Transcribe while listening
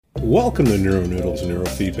Welcome to NeuroNoodles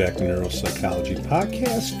Neurofeedback and Neuropsychology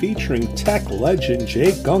podcast featuring tech legend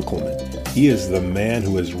Jay Gunkelman. He is the man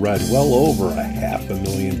who has read well over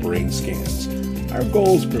 500,000 brain scans. Our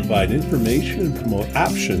goal is to provide information and promote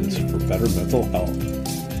options for better mental health.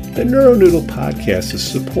 The NeuroNoodle podcast is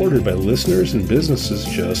supported by listeners and businesses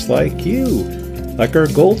just like you, like our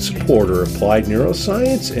gold supporter Applied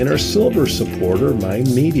Neuroscience and our silver supporter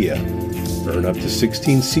Mind Media. Earn up to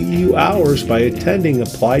 16 CEU hours by attending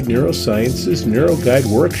Applied Neuroscience's NeuroGuide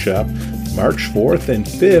Workshop March 4th and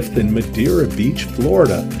 5th in Madeira Beach,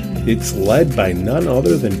 Florida. It's led by none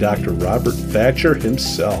other than Dr. Robert Thatcher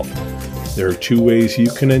himself. There are two ways you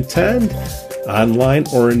can attend, online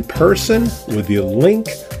or in person, with the link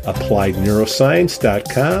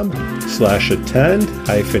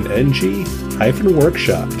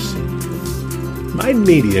appliedneuroscience.com/attend-ng-workshops. Mind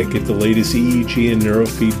Media, get the latest EEG and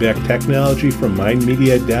neurofeedback technology from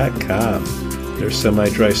mindmedia.com. Their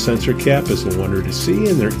semi-dry sensor cap is a wonder to see,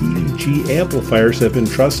 and their EEG amplifiers have been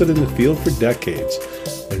trusted in the field for decades.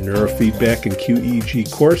 Their neurofeedback and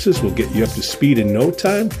QEEG courses will get you up to speed in no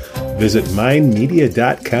time. Visit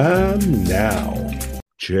mindmedia.com now.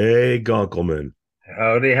 Jay Gunkelman.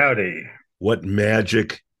 Howdy, howdy. What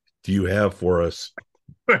magic do you have for us?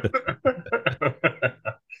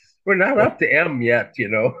 We're not up to M yet, you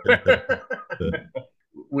know.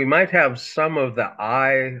 We might have some of the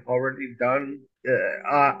I already done.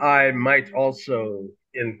 I might also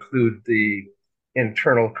include the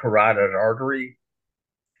internal carotid artery,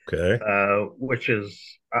 Okay. which is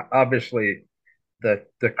obviously the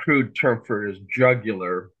crude term for it is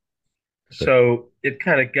jugular. So it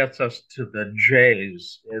kind of gets us to the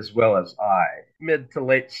J's as well as I. Mid to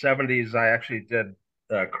late 70s, I actually did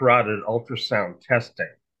carotid ultrasound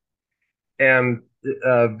testing. And it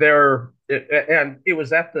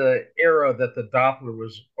was at the era that the Doppler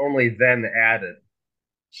was only then added.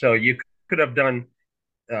 So you could have done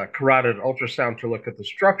carotid ultrasound to look at the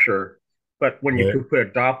structure, but when you could put a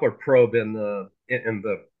Doppler probe in the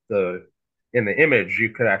image, you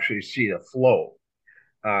could actually see the flow.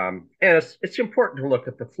 And it's important to look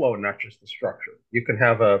at the flow, not just the structure. You can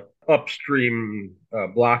have a upstream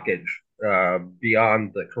blockage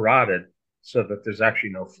beyond the carotid, so that there's actually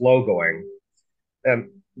no flow going. And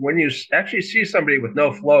when you actually see somebody with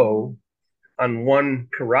no flow on one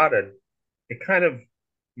carotid, it kind of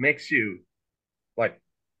makes you like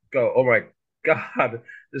go, oh my God,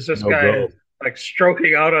 is this guy like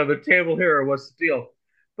stroking out on the table here, or what's the deal?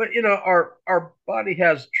 But you know, our body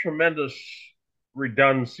has tremendous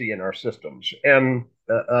redundancy in our systems, and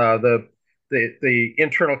the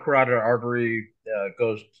internal carotid artery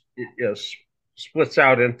splits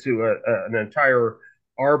out into an entire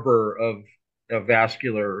arbor of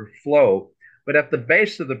vascular flow. But at the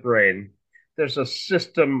base of the brain, there's a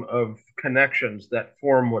system of connections that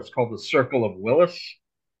form what's called the circle of Willis.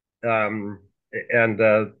 And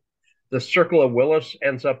the circle of Willis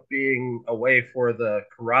ends up being a way for the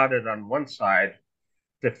carotid on one side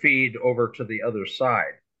to feed over to the other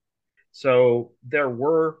side. So there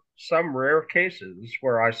were some rare cases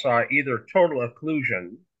where I saw either total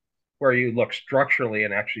occlusion, where you look structurally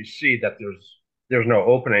and actually see that there's no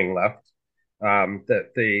opening left,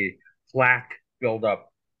 that the plaque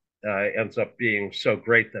buildup ends up being so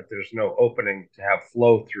great that there's no opening to have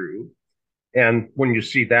flow through. And when you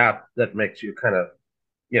see that, that makes you kind of,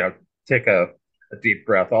 take a deep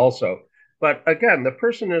breath also. But again, the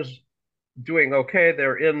person is doing okay.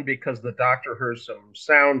 They're in because the doctor heard some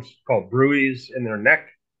sounds called bruits in their neck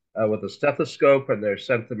with a stethoscope, and they're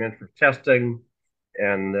sent them in for testing.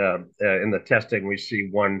 And in the testing, we see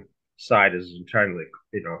one side is entirely,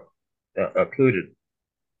 occluded.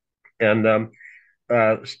 And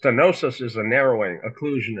stenosis is a narrowing,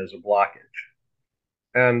 occlusion is a blockage.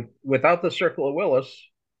 And without the circle of Willis,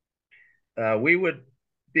 we would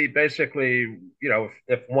be basically,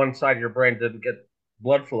 if one side of your brain didn't get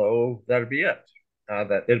blood flow, that'd be it.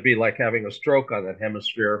 That it'd be like having a stroke on that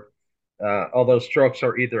hemisphere. Although strokes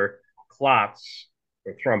are either clots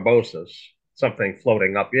or thrombosis, something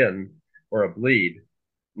floating up in, or a bleed,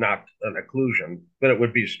 not an occlusion, but it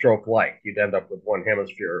would be stroke-like. You'd end up with one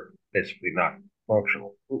hemisphere basically not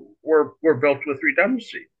functional. We're built with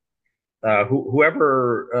redundancy.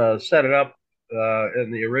 Whoever set it up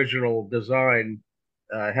in the original design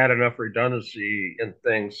had enough redundancy in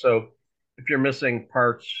things. So if you're missing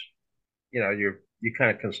parts, you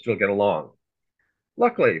kind of can still get along.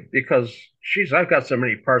 Luckily, because I've got so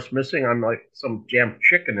many parts missing. I'm like some jammed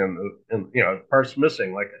chicken in parts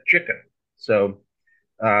missing like a chicken. So,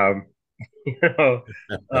 I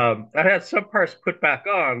had some parts put back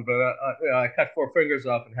on, but I cut 4 fingers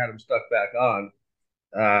off and had them stuck back on.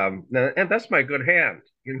 And that's my good hand.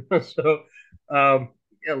 So um,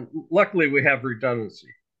 yeah, luckily we have redundancy.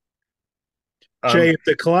 Jay, Um, if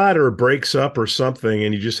the collider breaks up or something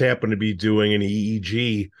and you just happen to be doing an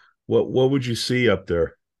EEG, what would you see up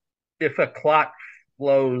there? if a clot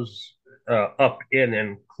flows up in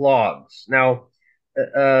and clogs. Now,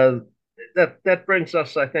 that brings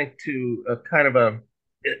us, I think, to a kind of a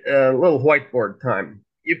little whiteboard time.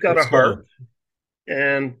 You've got a Let's go. heart,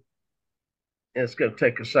 and it's going to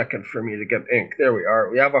take a second for me to get ink. There we are.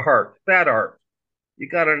 We have a heart, bad heart. You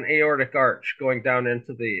got an aortic arch going down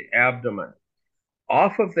into the abdomen.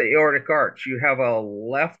 Off of the aortic arch, you have a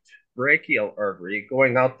left brachial artery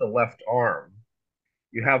going out the left arm.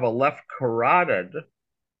 You have a left carotid,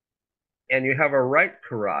 and you have a right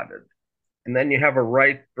carotid, and then you have a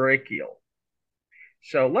right brachial.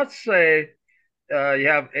 So let's say you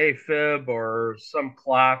have AFib or some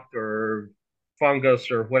clot or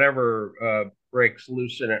fungus or whatever breaks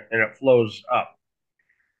loose in it and it flows up.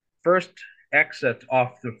 First exit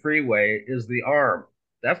off the freeway is the arm.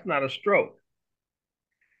 That's not a stroke.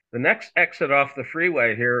 The next exit off the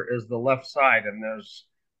freeway here is the left side, and there's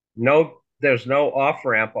no off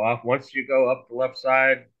ramp off. Once you go up the left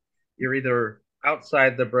side, you're either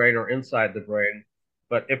outside the brain or inside the brain.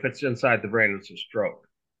 But if it's inside the brain, it's a stroke.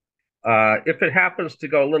 If it happens to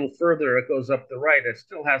go a little further, it goes up the right. It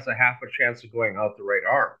still has a half a chance of going out the right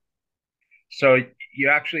arm. So you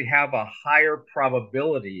actually have a higher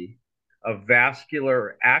probability of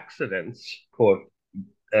vascular accidents, quote,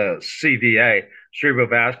 CVA,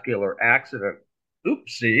 cerebrovascular accident.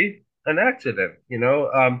 Oopsie, an accident.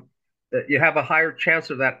 You have a higher chance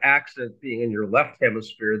of that accident being in your left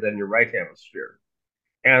hemisphere than your right hemisphere.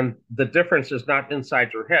 And the difference is not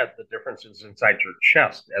inside your head, the difference is inside your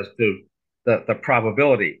chest as to the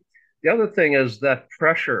probability. The other thing is that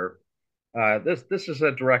pressure, this is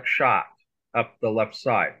a direct shot up the left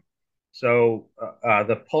side. So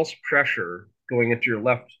the pulse pressure going into your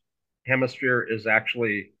left hemisphere is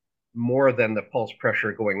actually more than the pulse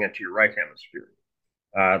pressure going into your right hemisphere.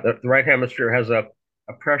 The right hemisphere has a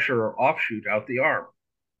pressure or offshoot out the arm.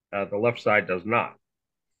 The left side does not.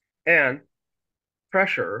 And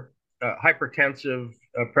pressure, hypertensive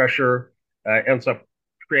pressure, ends up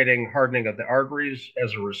creating hardening of the arteries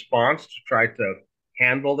as a response to try to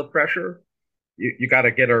handle the pressure. You got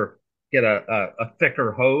to get a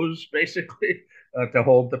thicker hose basically to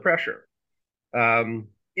hold the pressure. If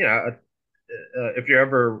you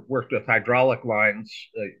ever worked with hydraulic lines,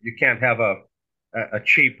 you can't have a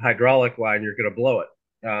cheap hydraulic line; you're going to blow it.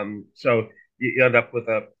 So you end up with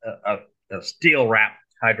a steel wrapped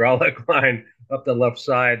hydraulic line up the left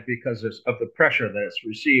side because of the pressure that it's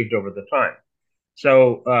received over the time.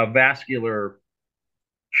 So vascular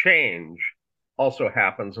change also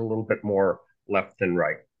happens a little bit more left than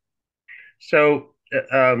right. So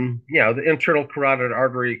the internal carotid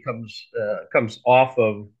artery comes off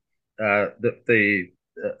of the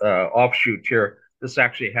offshoot here. This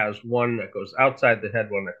actually has one that goes outside the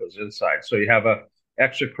head, one that goes inside. So you have a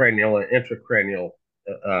extracranial and intracranial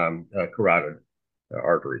carotid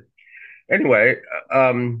artery. Anyway,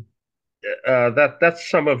 that's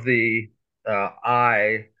some of the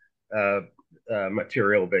eye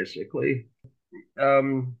material, basically.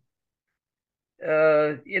 Um,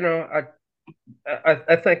 I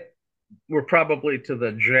think we're probably to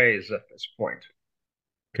the J's at this point.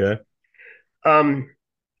 Okay. Um,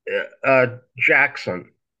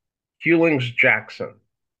 Jackson, Hewlings Jackson.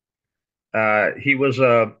 He was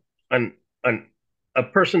an, an, a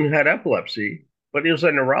person who had epilepsy, but he was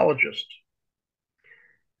a neurologist.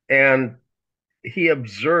 And he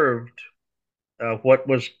observed what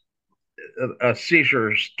was a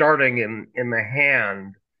seizure starting in the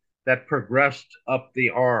hand that progressed up the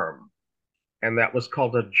arm. And that was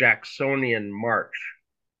called a Jacksonian march.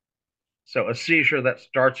 So a seizure that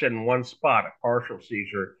starts in one spot, a partial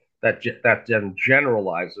seizure that then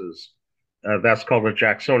generalizes, that's called a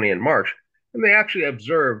Jacksonian march. And they actually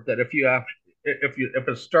observed that if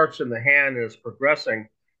it starts in the hand and is progressing,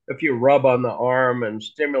 if you rub on the arm and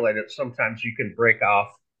stimulate it, sometimes you can break off,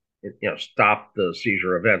 stop the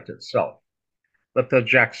seizure event itself. But the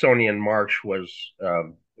Jacksonian march was uh,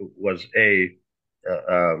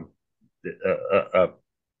 a,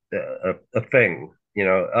 a thing,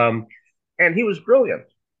 and he was brilliant,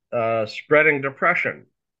 spreading depression,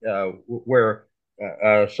 where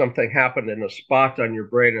something happened in a spot on your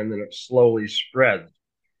brain and then it slowly spread.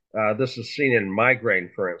 This is seen in migraine,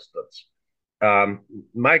 for instance.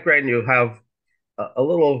 Migraine, you have a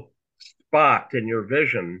little spot in your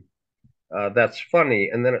vision that's funny,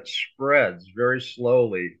 and then it spreads very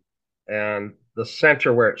slowly, and the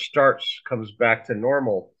center where it starts comes back to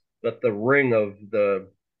normal, but the ring of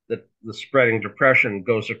the spreading depression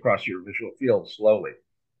goes across your visual field slowly.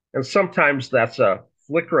 And sometimes that's a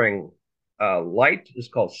flickering light is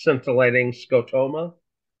called scintillating scotoma,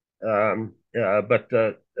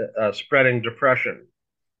 but spreading depression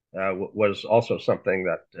was also something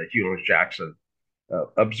that Hughlings-Jackson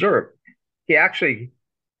observed. He actually,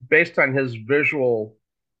 based on his visual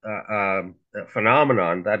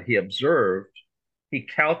phenomenon that he observed, he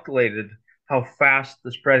calculated how fast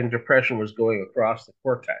the spreading depression was going across the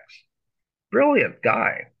cortex. Brilliant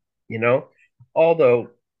guy, you know, although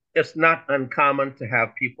it's not uncommon to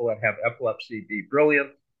have people that have epilepsy be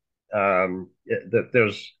brilliant. That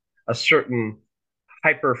there's a certain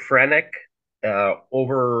hyperphrenic,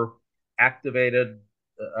 overactivated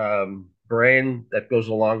brain that goes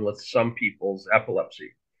along with some people's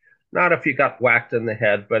epilepsy. Not if you got whacked in the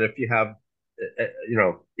head, but if you have,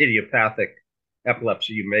 idiopathic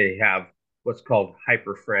epilepsy, you may have what's called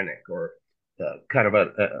hyperphrenic or kind of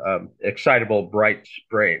a excitable, bright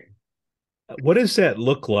brain. What does that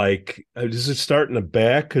look like? Does it start in the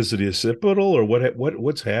back because of the occipital, or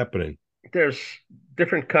what's happening? There's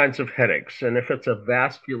different kinds of headaches, and if it's a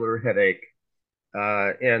vascular headache,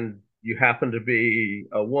 and you happen to be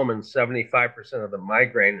a woman, 75% of the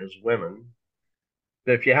migraine is women.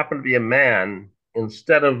 But if you happen to be a man,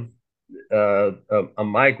 instead of a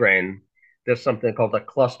migraine, there's something called a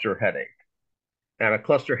cluster headache. And a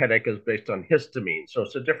cluster headache is based on histamine. So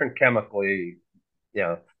it's a different chemically,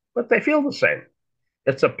 but they feel the same.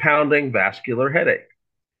 It's a pounding vascular headache.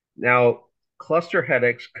 Now, cluster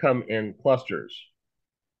headaches come in clusters,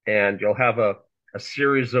 and you'll have a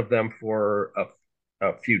series of them for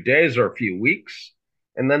a few days or a few weeks,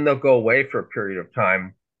 and then they'll go away for a period of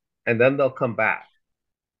time, and then they'll come back.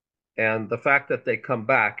 And the fact that they come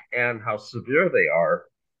back and how severe they are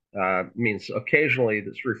means occasionally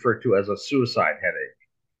it's referred to as a suicide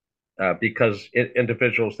headache because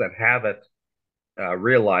individuals that have it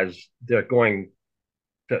realize they're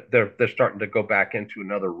starting to go back into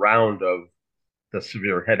another round of the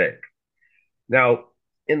severe headache. Now,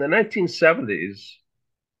 in the 1970s,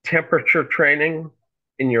 temperature training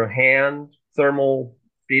in your hand, thermal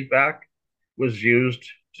feedback, was used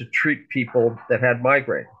to treat people that had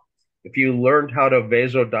migraine. If you learned how to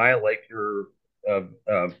vasodilate your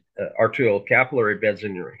arterial capillary beds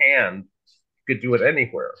in your hand, you could do it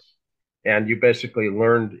anywhere. And you basically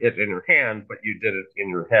learned it in your hand, but you did it in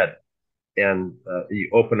your head. And you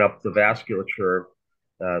open up the vasculature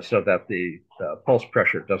so that the pulse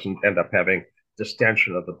pressure doesn't end up having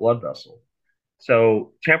distension of the blood vessel.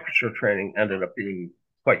 So temperature training ended up being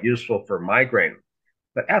quite useful for migraine.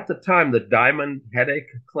 But at the time, the Diamond Headache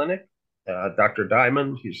Clinic, Dr.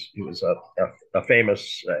 Diamond, he was a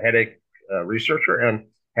famous headache researcher and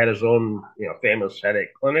had his own famous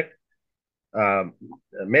headache clinic,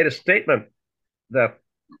 made a statement that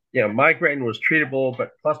migraine was treatable,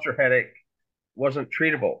 but cluster headache wasn't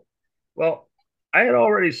treatable. Well, I had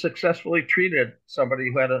already successfully treated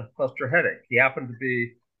somebody who had a cluster headache. He happened to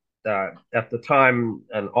be at the time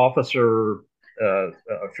an officer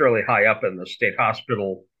fairly high up in the state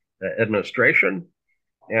hospital administration,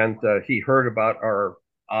 and he heard about our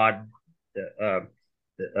odd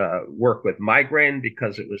work with migraine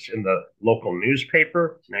because it was in the local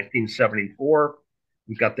newspaper. 1974,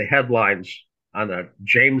 we got the headlines on the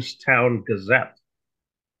Jamestown Gazette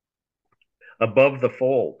above the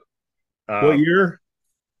fold. What year?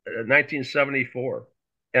 1974,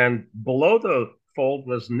 and below the fold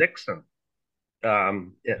was Nixon,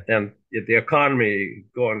 and the economy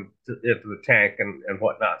going into the tank and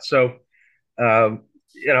whatnot. So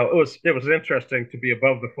it was interesting to be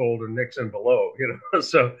above the fold and Nixon below.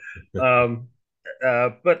 So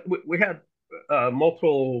but we had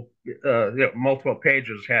multiple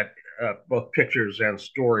pages had both pictures and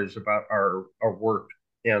stories about our work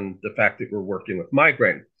and the fact that we're working with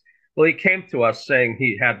migraine. Well, he came to us saying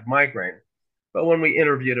he had migraine, but when we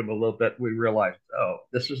interviewed him a little bit, we realized, oh,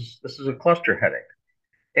 this is a cluster headache,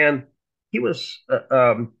 and he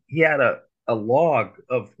had a log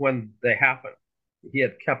of when they happened. He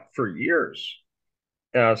had kept for years,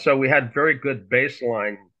 so we had very good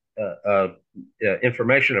baseline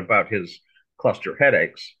information about his cluster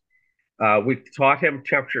headaches. We taught him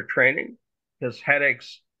temperature training. His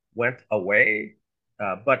headaches went away,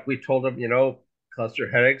 but we told him,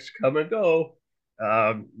 cluster headaches come and go.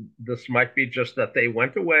 This might be just that they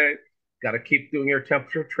went away. Got to keep doing your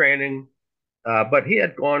temperature training. But he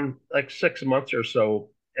had gone like 6 months or so,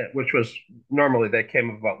 which was normally they came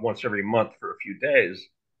about once every month for a few days.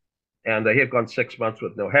 And he had gone 6 months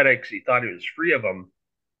with no headaches. He thought he was free of them.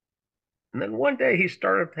 And then one day he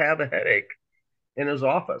started to have a headache in his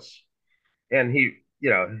office. And he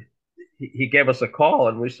he gave us a call,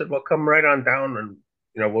 and we said, well, come right on down,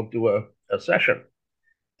 and we'll do a session.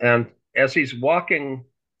 And as he's walking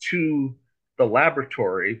to the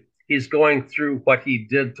laboratory, he's going through what he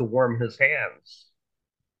did to warm his hands,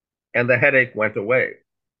 and the headache went away.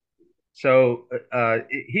 So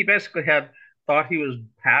he basically had thought he was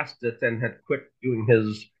past it and had quit doing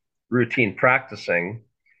his routine practicing.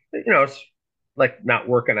 It's like not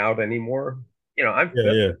working out anymore. I'm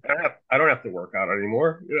Yeah, fit. yeah. I don't have to work out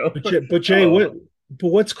anymore. But Jay, Oh,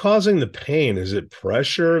 what's causing the pain? Is it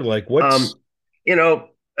pressure? Like what's um,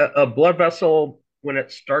 a blood vessel when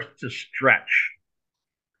it starts to stretch,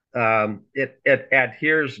 it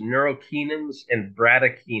adheres neurokinins and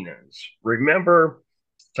bradykinins. Remember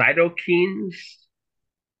cytokines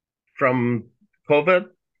from COVID,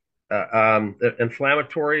 the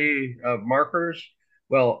inflammatory markers.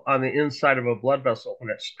 Well, on the inside of a blood vessel, when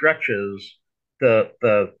it stretches, the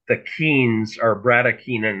kines are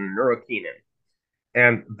bradykinin and neurokinin,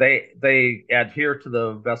 and they adhere to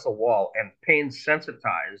the vessel wall and pain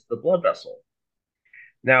sensitize the blood vessel.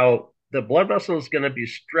 Now, the blood vessel is going to be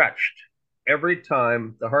stretched every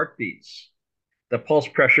time the heart beats. The pulse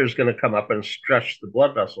pressure is going to come up and stretch the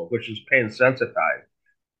blood vessel, which is pain sensitized.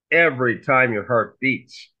 Every time your heart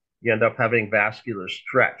beats, you end up having vascular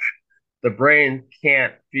stretch. The brain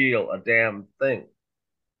can't feel a damn thing.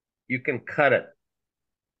 You can cut it.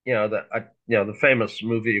 The famous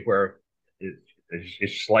movie where it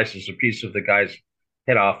slices a piece of the guy's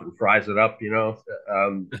head off and fries it up. yeah,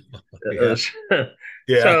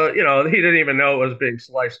 yeah. So he didn't even know it was being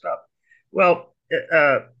sliced up. Well,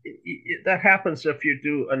 that happens if you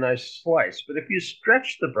do a nice slice, but if you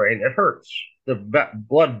stretch the brain, it hurts. The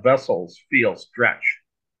blood vessels feel stretched.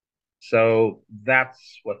 So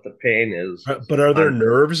that's what the pain is. But are there On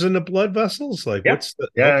nerves in the blood vessels? Like Yeah, what's the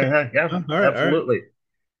yeah, okay? yeah, yeah, Oh, all right, all right. absolutely,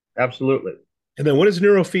 absolutely. And then what is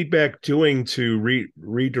neurofeedback doing to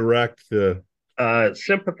redirect the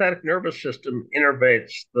Sympathetic nervous system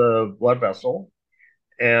innervates the blood vessel,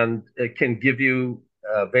 and it can give you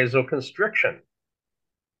vasoconstriction.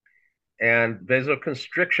 And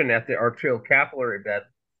vasoconstriction at the arterial capillary bed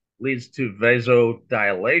leads to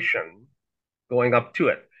vasodilation going up to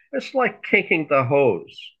it. It's like kinking the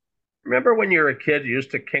hose. Remember when you were a kid, you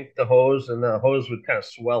used to kink the hose and the hose would kind of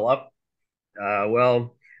swell up?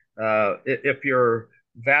 If your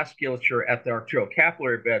vasculature at the arterial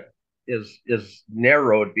capillary bed is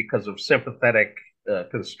narrowed because of sympathetic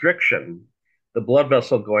constriction, the blood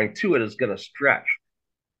vessel going to it is going to stretch,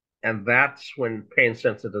 and that's when pain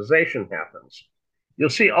sensitization happens. You'll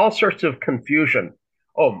see all sorts of confusion.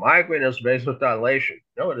 Oh, migraine is vasodilation.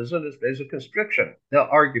 No, it isn't. It's vasoconstriction. They'll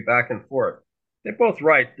argue back and forth. They're both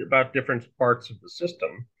right about different parts of the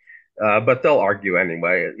system, but they'll argue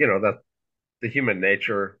anyway. That's the human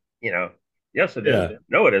nature. Yes, it is. yeah.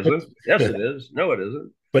 No, it But, isn't. Yes, it is. No, it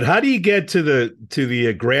isn't. but how do you get to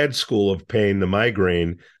the grad school of pain, the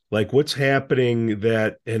migraine? Like what's happening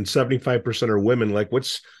that and 75% are women, like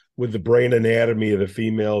what's with the brain anatomy of the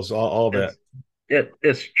females, all that. It's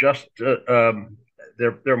it's just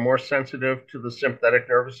they're more sensitive to the sympathetic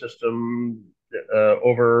nervous system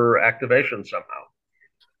over activation somehow,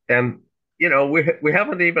 and we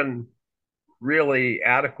haven't even really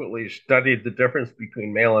adequately studied the difference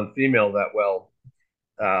between male and female that well.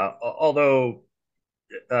 Although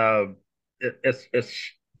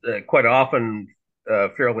it's quite often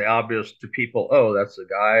fairly obvious to people. Oh, that's a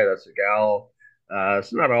guy, that's a gal.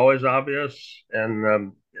 It's not always obvious,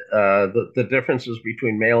 and the differences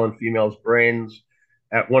between male and female's brains.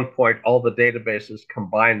 At one point, all the databases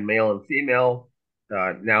combined male and female.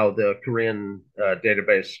 Now the Korean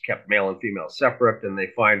database kept male and female separate, and they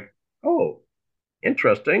find, oh,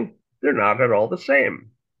 interesting, they're not at all the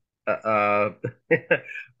same.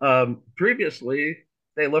 Previously,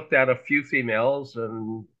 they looked at a few females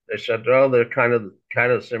and they said, "Oh, they're kind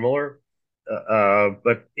of similar."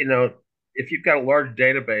 But if you've got a large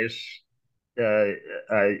database,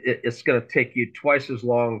 it's going to take you twice as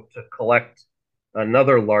long to collect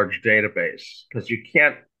another large database because you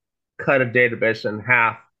can't cut a database in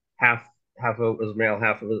half. Half of it was male,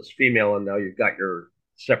 half of it was female, and now you've got your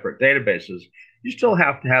separate databases. You still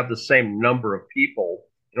have to have the same number of people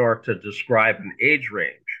in order to describe an age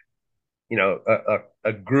range.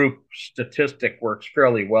 A group statistic works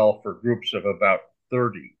fairly well for groups of about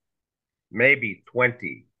 30, maybe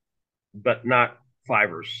 20, but not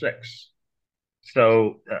 5 or 6.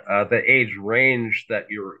 So the age range that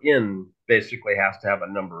you're in basically has to have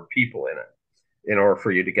a number of people in it in order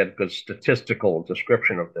for you to get a good statistical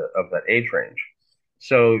description of that age range.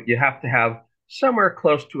 So you have to have somewhere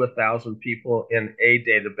close to 1,000 people in a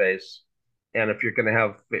database And if you're going to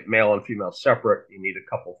have male and female separate, you need a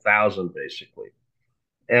couple thousand basically.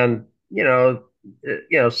 And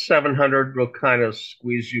 700 will kind of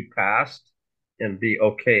squeeze you past and be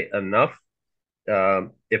okay enough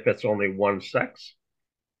if it's only one sex.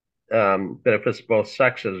 But if it's both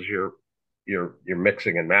sexes, you're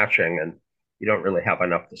mixing and matching, and you don't really have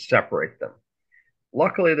enough to separate them.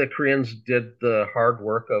 Luckily, the Koreans did the hard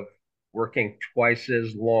work of working twice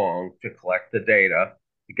as long to collect the data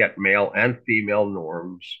to get male and female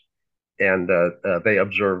norms, and they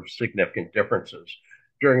observed significant differences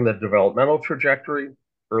during the developmental trajectory,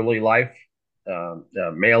 early life,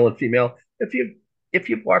 male and female. If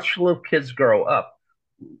you've watched little kids grow up,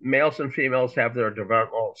 males and females have their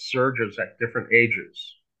developmental surges at different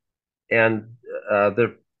ages, and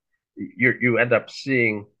you end up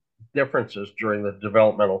seeing differences during the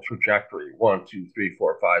developmental trajectory 1, 2, 3,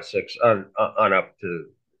 4, 5, 6 on up to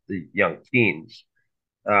the young teens.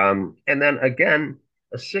 And then again,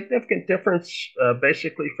 a significant difference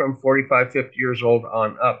basically from 45, 50 years old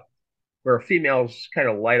on up, where females kind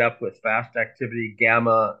of light up with fast activity,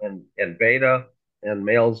 gamma and beta, and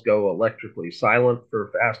males go electrically silent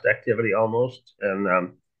for fast activity almost,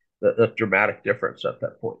 and the dramatic difference at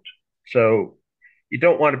that point. So you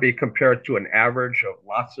don't want to be compared to an average of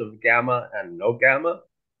lots of gamma and no gamma.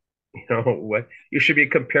 What you should be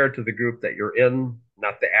compared to the group that you're in,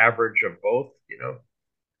 not the average of both.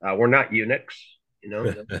 We're not eunuchs.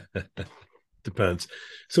 Depends.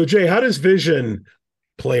 So, Jay, how does vision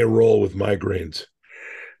play a role with migraines?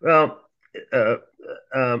 Well, uh,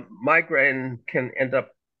 migraine can end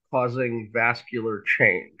up causing vascular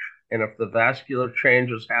change. And if the vascular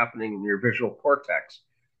change is happening in your visual cortex,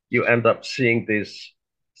 you end up seeing these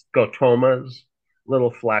scotomas,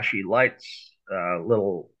 little flashy lights,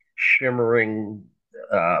 little shimmering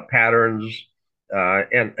patterns.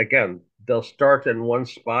 And again, they'll start in one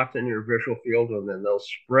spot in your visual field and then they'll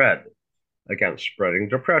spread. Again, spreading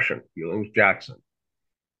depression, Ewing-Jackson.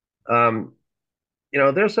 Um,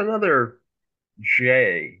 there's another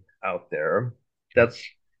J out there that's,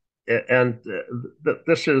 and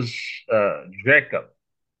this is Jacob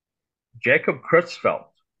Creutzfeldt.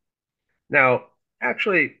 Now,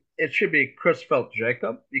 actually, it should be Creutzfeldt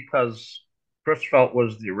Jacob because Creutzfeldt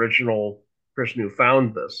was the original person who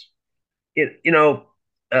found this.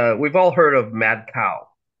 We've all heard of mad cow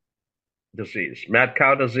disease. Mad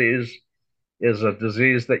cow disease is a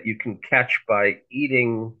disease that you can catch by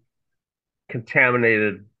eating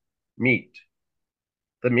contaminated meat.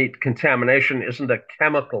 The meat contamination isn't a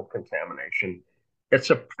chemical contamination, it's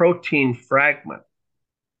a protein fragment.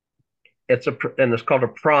 And it's called a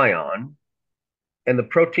prion. And the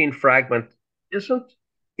protein fragment isn't,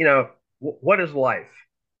 what is life?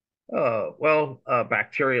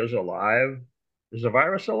 Bacteria is alive. Is the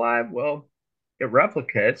virus alive? Well, it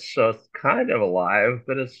replicates, so it's kind of alive,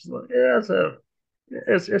 but it's a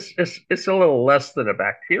little less than a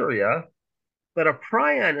bacteria. But a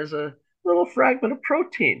prion is a little fragment of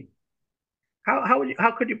protein.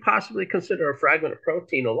 How could you possibly consider a fragment of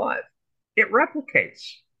protein alive? It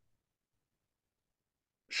replicates.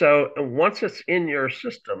 So once it's in your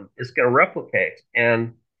system, it's going to replicate,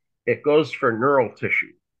 and it goes for neural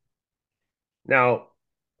tissue. Now,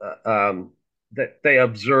 that they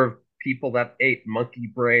observed people that ate monkey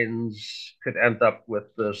brains could end up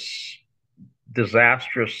with this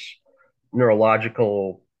disastrous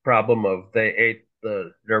neurological problem of they ate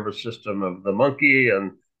the nervous system of the monkey,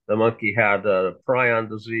 and the monkey had a prion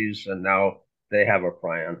disease, and now they have a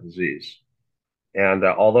prion disease. And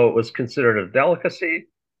although it was considered a delicacy,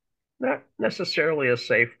 not necessarily a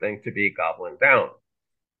safe thing to be gobbling down.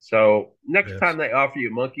 So next time they offer you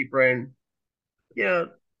monkey brain,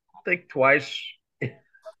 think twice.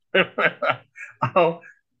 I'll,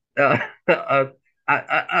 I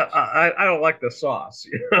don't like the sauce,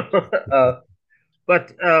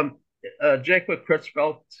 but Jacob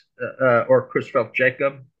Creutzfeldt or Creutzfeldt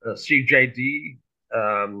Jacob, CJD,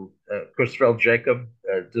 Creutzfeldt Jacob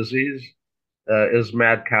disease is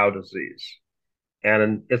mad cow disease,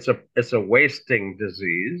 and it's a wasting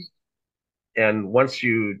disease. And once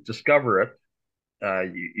you discover it,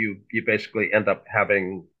 you basically end up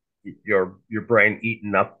having your brain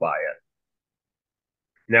eaten up by it.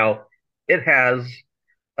 Now, it has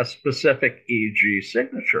a specific EEG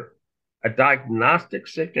signature, a diagnostic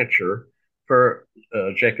signature for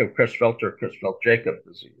Jacob Creutzfeldt or Creutzfeldt Jacob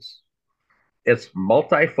disease. It's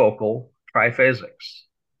multifocal triphasics.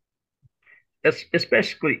 It's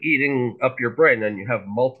basically eating up your brain, and you have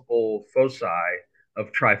multiple foci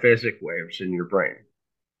of triphasic waves in your brain.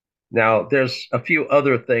 Now, there's a few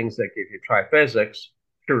other things that give you triphasics.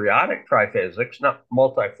 Periodic triphasics, not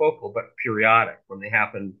multifocal, but periodic, when they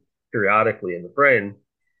happen periodically in the brain,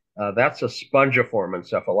 that's a spongiform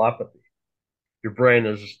encephalopathy. Your brain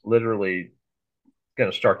is literally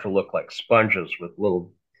going to start to look like sponges with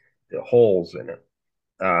little holes in it.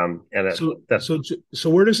 And it, So, that so, so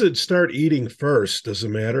where does it start eating first? Does it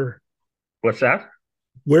matter? What's that?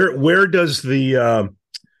 Where does the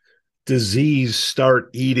disease start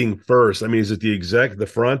eating first? I mean, is it the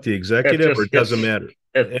front, the It executive, or just it doesn't matter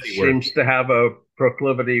it anywhere? seems to have a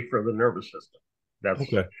proclivity for the nervous system. That's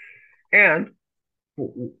Okay. and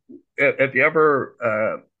have you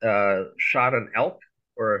ever shot an elk,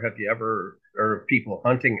 or have you ever heard of people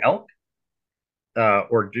hunting elk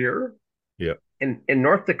or deer? Yeah. In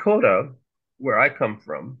North Dakota, where I come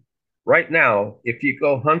from, right now, if you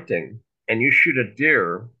go hunting and you shoot a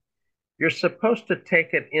deer, you're supposed to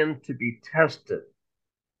take it in to be tested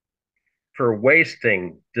for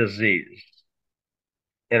wasting disease.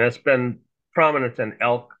 And it's been prominent in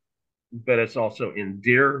elk, but it's also in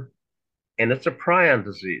deer, and it's a prion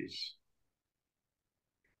disease.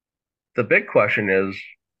 The big question is,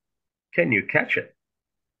 can you catch it?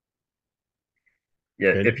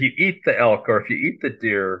 Yeah, And if you eat the elk or if you eat the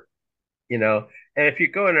deer, and if you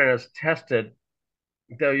go in and it's tested,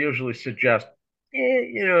 they'll usually suggest,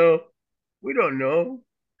 we don't know,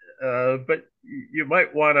 but you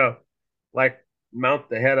might want to like mount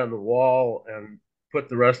the head on the wall and put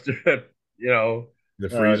the rest of it, the uh,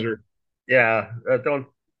 freezer. yeah, don't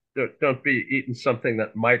be eating something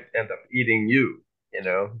that might end up eating you,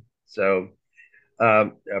 So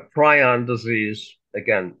prion disease,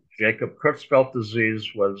 again, Jacob Creutzfeldt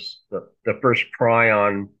disease was the first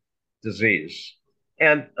prion disease.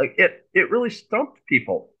 And it really stumped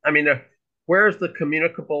people. I mean, where's the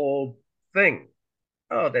communicable thing?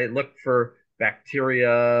 Oh, they looked for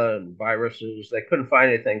bacteria and viruses. They couldn't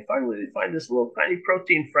find anything. Finally, they find this little tiny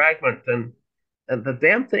protein fragment, and the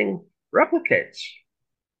damn thing replicates.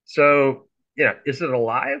 So, is it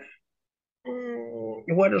alive?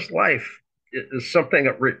 What is life? Is something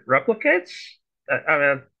that replicates? I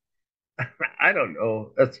mean, I don't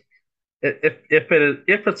know.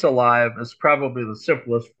 If it's alive, it's probably the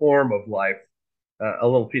simplest form of life, a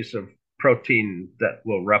little piece of protein that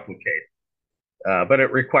will replicate. But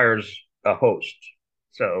it requires a host,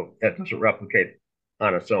 so it doesn't replicate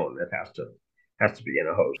on its own. It has to be in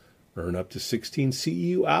a host. Earn up to 16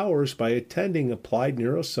 CEU hours by attending Applied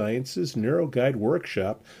Neurosciences NeuroGuide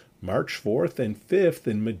Workshop March 4th and 5th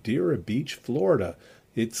in Madeira Beach, Florida.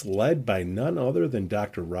 It's led by none other than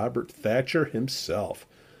Dr. Robert Thatcher himself.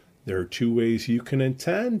 There are two ways you can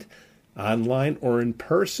attend, online or in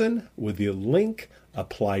person, with the link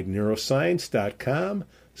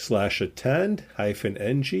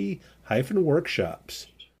appliedneuroscience.com/attend-ng-workshops.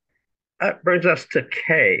 That brings us to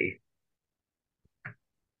K.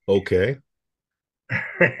 Okay.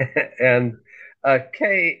 And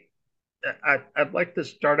K, I'd like to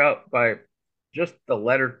start out by just the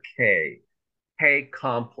letter K, K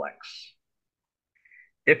complex.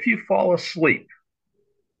 If you fall asleep,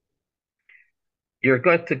 you're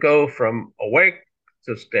going to go from awake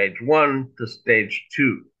to stage 1 to stage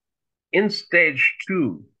 2. In stage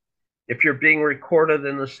 2, if you're being recorded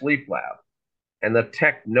in the sleep lab and the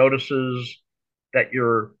tech notices that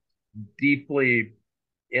you're deeply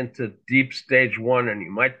into deep stage 1 and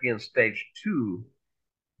you might be in stage 2,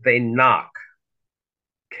 they knock.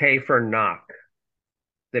 K for knock.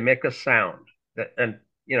 They make a sound and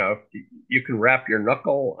you can wrap your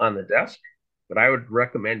knuckle on the desk, but I would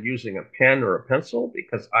recommend using a pen or a pencil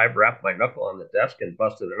because I've wrapped my knuckle on the desk and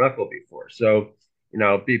busted a knuckle before. So,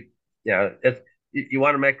 if you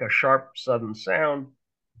want to make a sharp, sudden sound,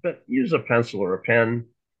 but use a pencil or a pen.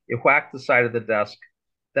 You whack the side of the desk.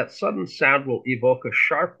 That sudden sound will evoke a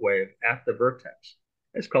sharp wave at the vertex.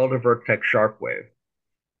 It's called a vertex sharp wave.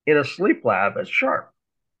 In a sleep lab, it's sharp.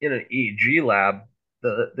 In an EEG lab,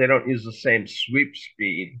 they don't use the same sweep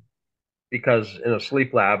speed because in a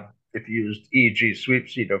sleep lab, if you used EEG sweep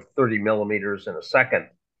speed of 30 millimeters in a second,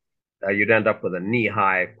 you'd end up with a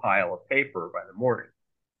knee-high pile of paper by the morning.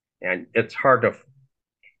 And it's hard to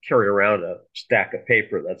carry around a stack of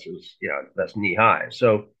paper that's knee-high.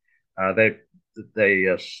 So they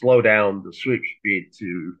slow down the sweep speed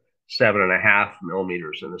to 7.5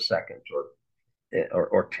 millimeters in a second,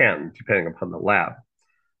 or 10, depending upon the lab.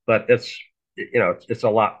 But it's a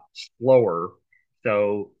lot slower.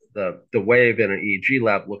 So the wave in an EEG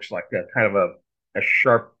lab looks like a kind of a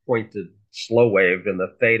sharp pointed slow wave in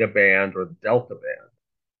the theta band or the delta band,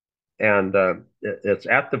 and it's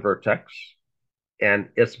at the vertex, and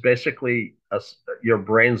it's basically your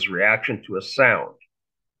brain's reaction to a sound.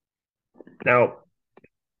 Now,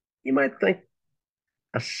 you might think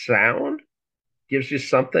a sound gives you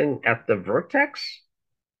something at the vertex.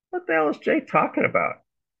 what the hell is Jay talking about?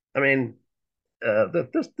 I mean,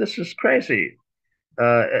 this is crazy.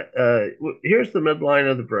 Here's the midline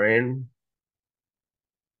of the brain.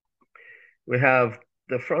 We have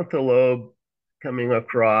the frontal lobe coming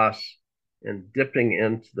across and dipping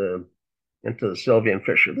into the sylvian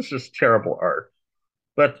fissure. This is terrible art.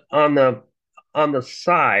 But on the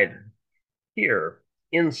side here,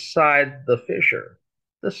 inside the fissure,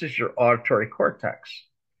 this is your auditory cortex.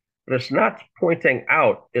 But it's not pointing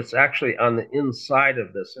out, it's actually on the inside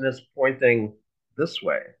of this, and it's pointing this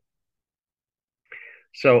way.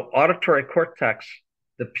 So auditory cortex,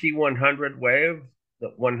 the P100 wave, the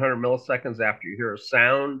 100 milliseconds after you hear a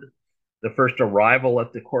sound, the first arrival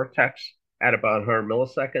at the cortex at about 100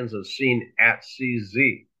 milliseconds is seen at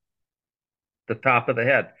CZ, the top of the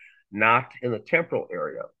head, not in the temporal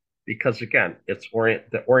area. Because again,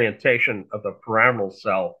 the orientation of the pyramidal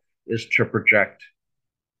cell is to project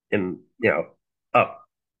in, up,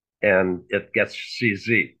 and it gets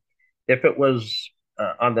CZ. If it was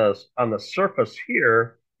on the surface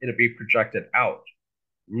here, it'd be projected out.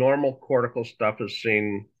 Normal cortical stuff is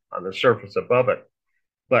seen on the surface above it,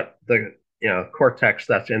 but the cortex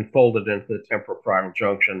that's enfolded into the temporoparietal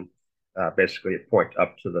junction basically point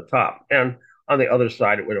up to the top, and on the other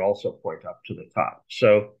side it would also point up to the top.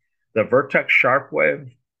 So the vertex sharp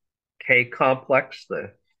wave, K complex,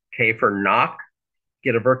 the K for knock,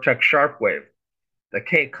 get a vertex sharp wave. The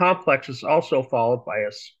K complex is also followed by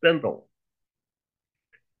a spindle.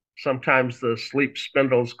 Sometimes the sleep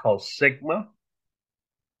spindle is called sigma,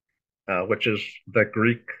 which is the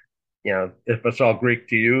Greek. If it's all Greek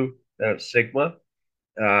to you, then it's sigma.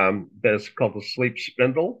 But it's called the sleep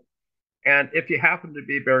spindle. And if you happen to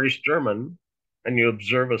be Barry Sturman and you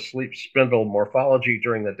observe a sleep spindle morphology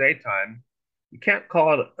during the daytime, you can't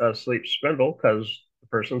call it a sleep spindle because the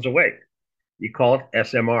person's awake. You call it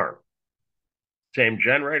SMR. Same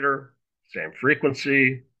generator, same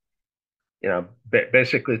frequency.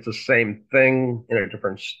 Basically it's the same thing in a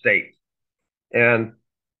different state. And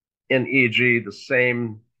in EEG, the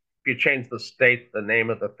same, if you change the state, the name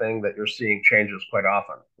of the thing that you're seeing changes quite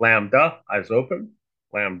often. Lambda, eyes open.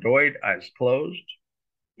 Lambdoid, eyes closed.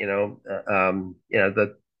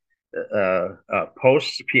 The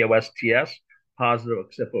POST, POSTS, positive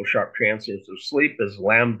occipital sharp transients of sleep, is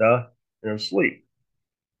lambda and sleep.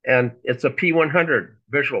 And it's a P100,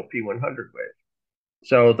 visual P100 wave.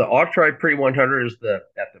 So the auditory P100 is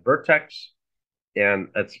at the vertex, and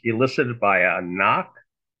it's elicited by a knock,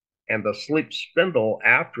 and the sleep spindle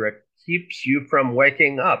after it keeps you from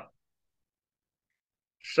waking up.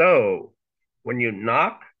 So when you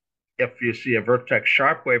knock, if you see a vertex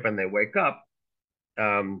sharp wave and they wake up,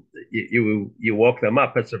 you woke them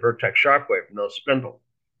up. It's a vertex sharp wave, no spindle.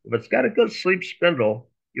 If it's got a good sleep spindle,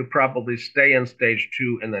 you probably stay in stage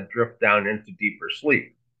 2 and then drift down into deeper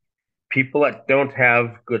sleep. People that don't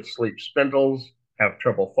have good sleep spindles have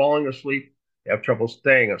trouble falling asleep, they have trouble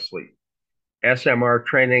staying asleep. SMR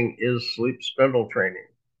training is sleep spindle training,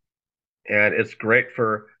 and it's great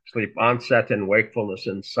for sleep onset and wakefulness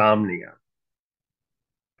insomnia.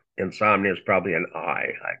 Insomnia is probably an I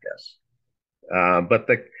guess. But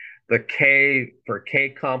the K for K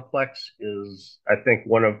complex is, I think,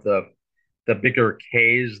 one of the bigger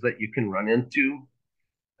Ks that you can run into,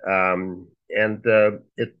 and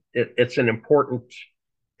it's an important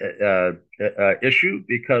issue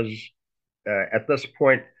because at this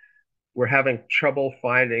point we're having trouble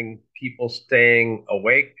finding people staying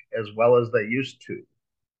awake as well as they used to.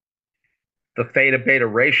 The theta beta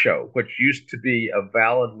ratio, which used to be a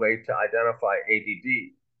valid way to identify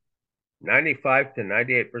ADD, 95 to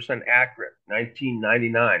 98% accurate,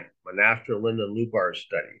 1999, Monastro Linda Lubar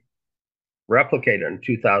study, replicated in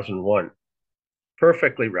 2001.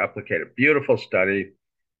 Perfectly replicated, beautiful study.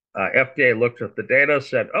 FDA looked at the data,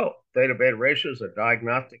 said, oh, theta beta ratio is a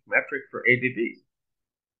diagnostic metric for ADD.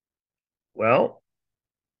 Well,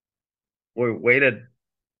 we waited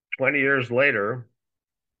 20 years later.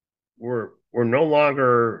 We're no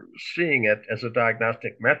longer seeing it as a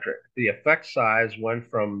diagnostic metric. The effect size went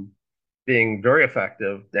from being very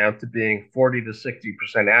effective down to being 40 to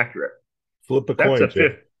 60% accurate. Flip a coin,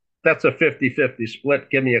 Jay. That's a 50-50 split.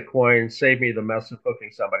 Give me a coin, save me the mess of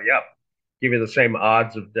hooking somebody up. Give you the same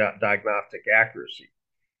odds of diagnostic accuracy.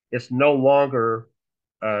 It's no longer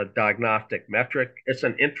a diagnostic metric. It's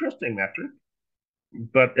an interesting metric,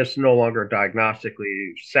 but it's no longer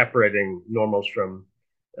diagnostically separating normals from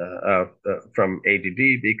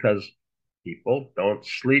ADD because people don't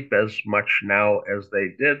sleep as much now as they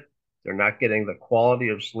did. They're not getting the quality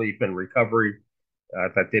of sleep and recovery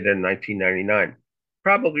that they did in 1999.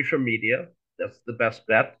 Probably from media. That's the best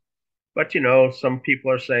bet. But some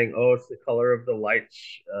people are saying, oh, it's the color of the lights.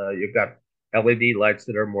 You've got LED lights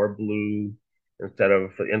that are more blue instead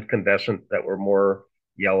of incandescent that were more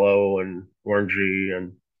yellow and orangey,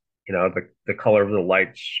 and the color of the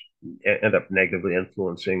lights end up negatively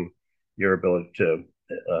influencing your ability to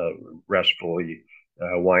uh, restfully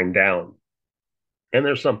wind down. And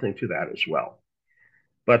there's something to that as well.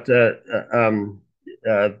 But uh,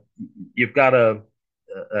 you've got to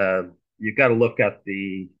uh, you've got to look at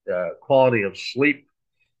the quality of sleep.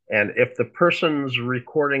 And if the person's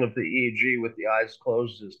recording of the EEG with the eyes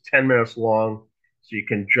closed is 10 minutes long, so you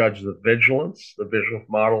can judge the vigilance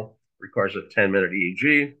model requires a 10-minute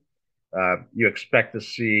EEG. You expect to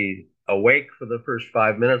see awake for the first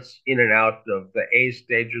 5 minutes, in and out of the A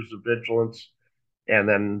stages of vigilance, and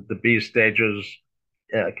then the B stages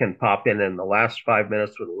can pop in the last 5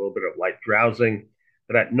 minutes with a little bit of light drowsing.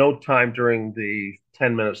 But at no time during the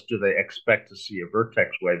 10 minutes do they expect to see a vertex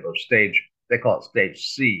wave of stage. They call it stage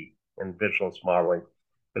C in vigilance modeling,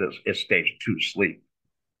 but it's stage 2 sleep.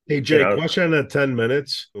 Hey You Jay, know, question on 10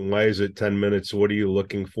 minutes. Why is it 10 minutes? What are you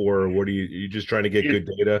looking for? What are you just trying to get you, good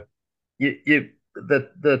data?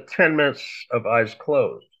 the 10 minutes of eyes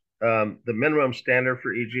closed. The minimum standard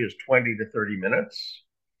for EG is 20 to 30 minutes.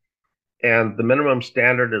 And the minimum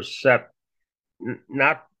standard is set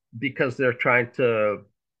not because they're trying to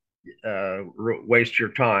waste your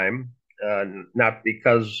time, not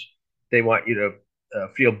because they want you to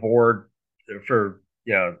feel bored for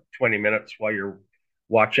 20 minutes while you're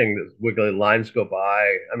watching the wiggly lines go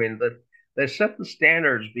by. I mean, they set the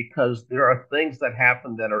standards because there are things that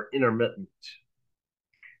happen that are intermittent.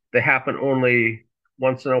 They happen only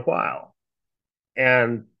once in a while,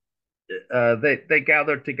 and they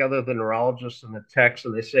gather together the neurologists and the techs,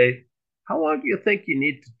 and they say, how long do you think you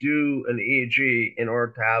need to do an EEG in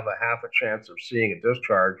order to have a half a chance of seeing a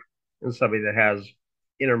discharge in somebody that has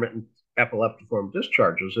intermittent epileptiform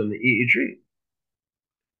discharges in the EEG?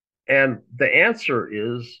 And the answer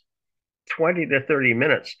is 20 to 30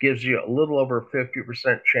 minutes gives you a little over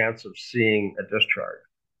 50% chance of seeing a discharge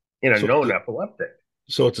in a So, known epileptic.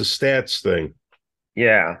 so it's a stats thing.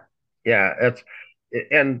 Yeah, yeah.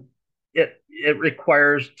 And it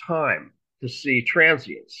requires time to see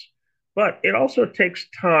transients, but it also takes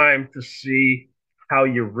time to see how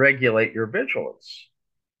you regulate your vigilance.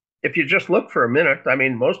 If you just look for a minute, I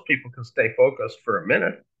mean, most people can stay focused for a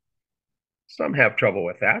minute. Some have trouble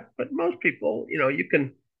with that, but most people, you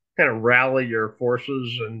can kind of rally your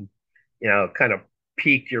forces and, kind of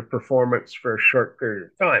peak your performance for a short period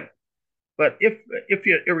of time. But it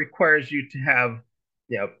requires you to have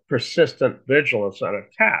persistent vigilance on a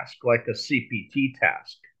task like a CPT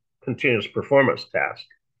task, continuous performance task.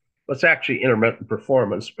 Well, it's actually intermittent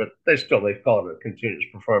performance, but they call it a continuous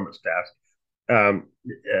performance task.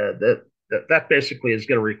 That basically is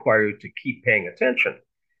going to require you to keep paying attention.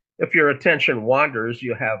 If your attention wanders,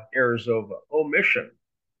 you have errors of omission.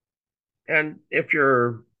 And if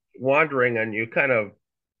you're wandering and you kind of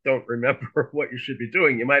don't remember what you should be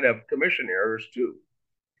doing, you might have commission errors too.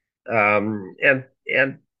 And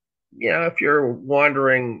if you're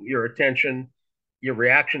wandering your attention, your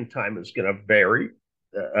reaction time is going to vary.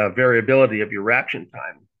 Variability of your reaction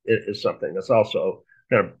time is something that's also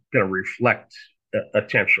going to reflect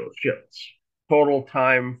attentional shifts. Total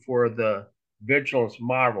time for the vigilance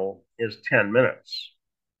model is 10 minutes.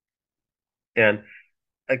 And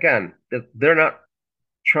again, they're not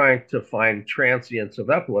trying to find transients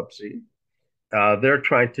of epilepsy. They're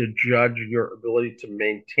trying to judge your ability to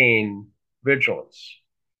maintain vigilance.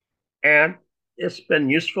 And it's been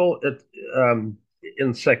useful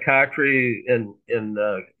in psychiatry in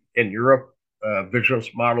Europe.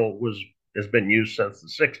 Vigilance model has been used since the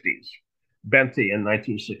 60s. Benty in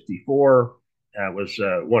 1964 was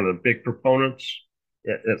one of the big proponents.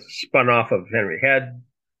 It spun off of Henry Head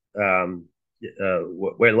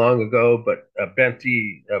way long ago, but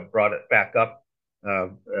Benty brought it back up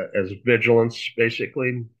as vigilance,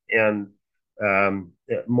 basically. And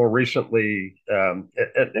more recently,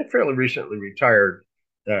 fairly recently retired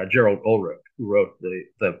Gerald Ulrich, who wrote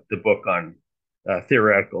the book on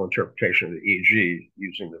theoretical interpretation of the EEG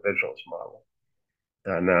using the vigilance model.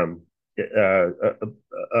 And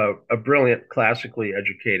a brilliant, classically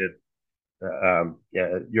educated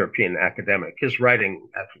European academic. His writing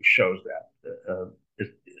actually shows that.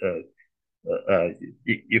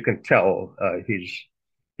 You can tell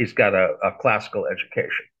he's got a classical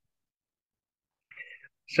education.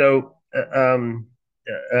 So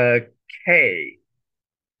K,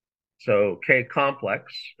 so K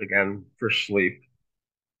complex again for sleep,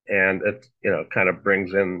 and it kind of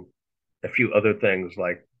brings in a few other things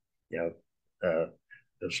like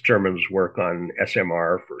Sturman's work on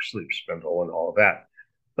SMR for sleep spindle and all of that.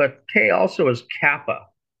 But K also is kappa.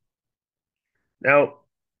 Now,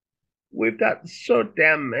 we've got so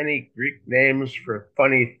damn many Greek names for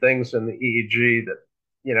funny things in the EEG that,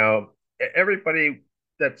 you know, everybody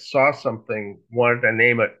that saw something wanted to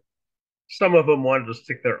name it. Some of them wanted to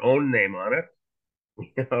stick their own name on it,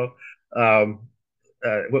 you know, um,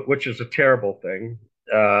 which is a terrible thing.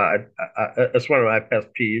 It's one of my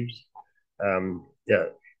pet peeves. Yeah,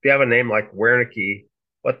 if you have a name like Wernicke,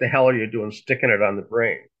 what the hell are you doing sticking it on the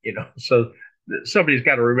brain? You know, so somebody's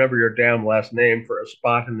got to remember your damn last name for a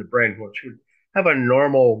spot in the brain, which would have a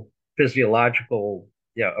normal physiological,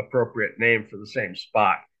 yeah, appropriate name for the same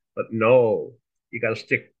spot. But no, you got to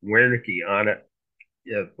stick Wernicke on it,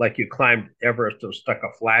 yeah, like you climbed Everest and stuck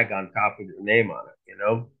a flag on top of your name on it. You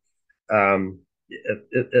know,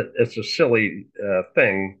 it's a silly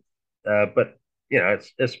thing, but you know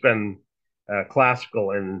it's been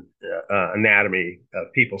classical in anatomy.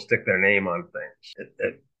 People stick their name on things.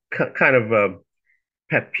 Kind of a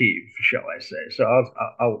pet peeve, shall I say? So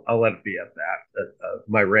I'll let it be at that.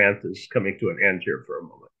 My rant is coming to an end here for a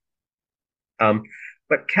moment.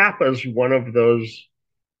 But Kappa is one of those,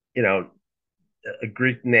 you know,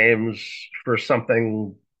 Greek names for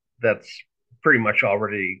something that's pretty much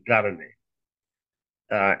already got a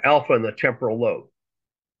name. Alpha in the temporal lobe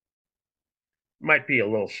might be a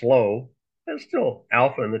little slow, but still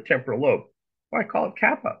alpha in the temporal lobe. Why call it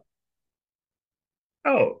kappa?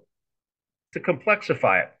 Oh, to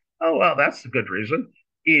complexify it. Oh, well, that's a good reason.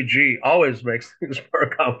 EEG always makes things more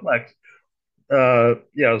complex. You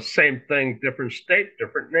know, same thing, different state,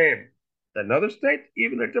 different name. Another state,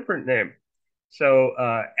 even a different name. So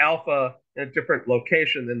alpha in a different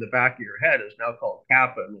location in the back of your head is now called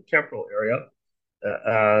kappa in the temporal area.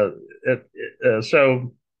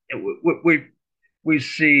 So we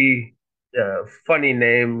see funny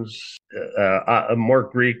names, more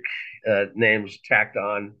Greek names tacked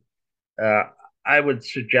on. Uh, I would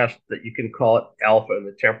suggest that you can call it alpha in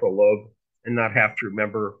the temporal lobe and not have to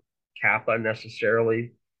remember kappa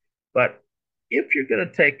necessarily. But if you're going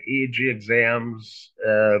to take EEG exams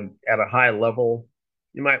at a high level,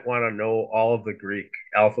 you might want to know all of the Greek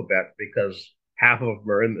alphabet because half of them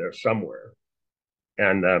are in there somewhere.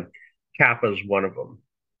 And kappa is one of them.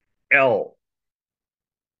 L,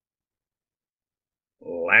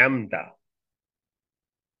 lambda,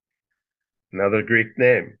 another Greek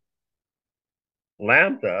name.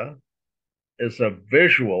 Lambda is a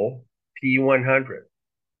visual P100,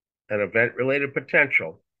 an event-related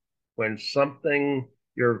potential. When something,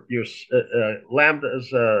 your lambda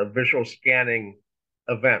is a visual scanning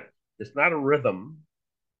event. It's not a rhythm,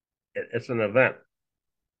 it's an event.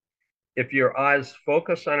 If your eyes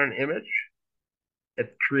focus on an image,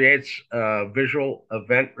 it creates a visual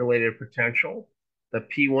event-related potential. The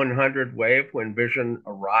P100 wave, when vision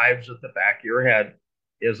arrives at the back of your head,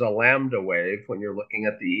 is a lambda wave when you're looking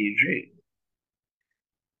at the EEG.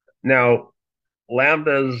 Now,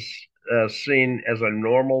 lambda is seen as a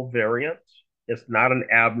normal variant. It's not an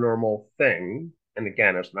abnormal thing. And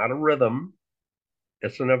again, it's not a rhythm.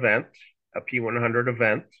 It's an event, a P100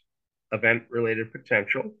 event, event-related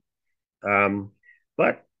potential.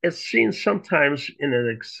 But it's seen sometimes in an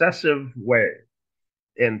excessive way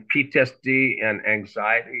in PTSD and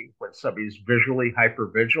anxiety when somebody's visually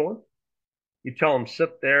hypervigilant. You tell them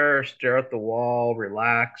sit there, stare at the wall,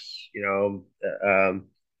 relax, you know,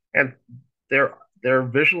 and they're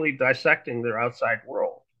visually dissecting their outside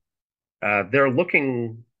world. They're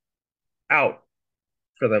looking out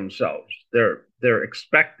for themselves. They're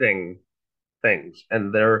expecting things,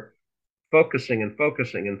 and they're focusing and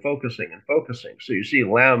focusing and focusing and focusing. So you see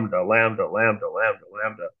lambda, lambda, lambda, lambda,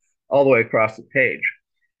 lambda, all the way across the page,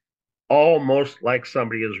 almost like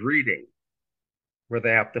somebody is reading, where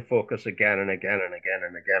they have to focus again and again and again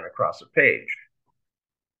and again across a page,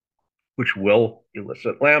 which will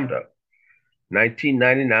elicit lambda.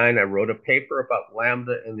 1999, I wrote a paper about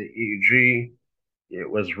lambda in the EEG. It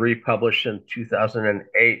was republished in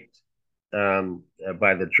 2008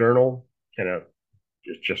 by the journal, kind of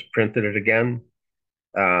just printed it again.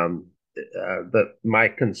 But my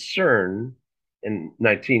concern in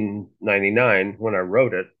 1999, when I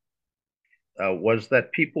wrote it, was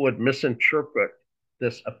that people would misinterpret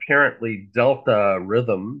this apparently delta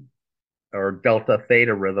rhythm or delta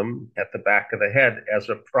theta rhythm at the back of the head as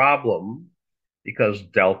a problem, because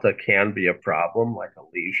delta can be a problem, like a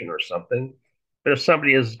lesion or something. But if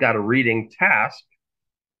somebody has got a reading task,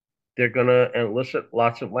 they're going to elicit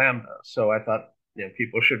lots of lambda. So I thought, you know,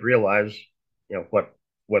 people should realize, you know,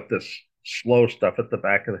 what this slow stuff at the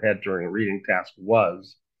back of the head during a reading task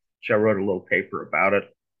was. So I wrote a little paper about it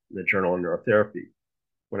in the Journal of Neurotherapy.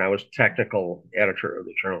 when I was technical editor of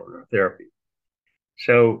the Journal of Neurotherapy.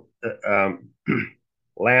 So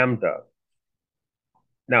lambda.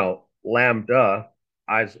 Now, lambda,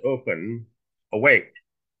 eyes open, awake.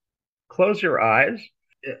 Close your eyes.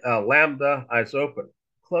 Lambda, eyes open.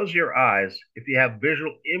 Close your eyes. If you have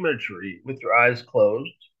visual imagery with your eyes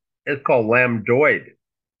closed, it's called lambdoid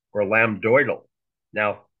or lambdoidal.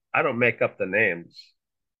 Now, I don't make up the names.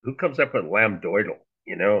 Who comes up with lambdoidal?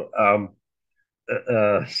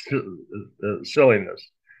 Silliness.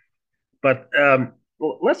 But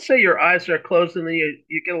let's say your eyes are closed and then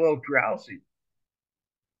you get a little drowsy.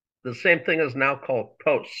 The same thing is now called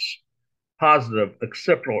POSS, positive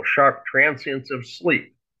occipital sharp transients of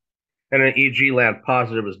sleep. And in EEG land,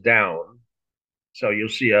 positive is down. So you'll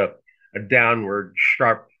see a downward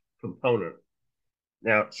sharp component.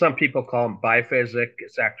 Now, some people call them biphasic.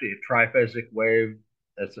 It's actually a triphasic wave.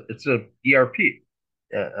 It's a ERP.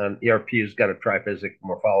 An ERP has got a triphasic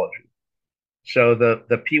morphology. So the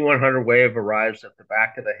P100 wave arrives at the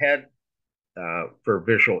back of the head for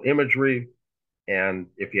visual imagery. And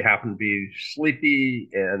if you happen to be sleepy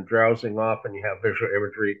and drowsing off and you have visual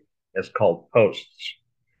imagery, it's called POSS.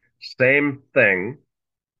 Same thing.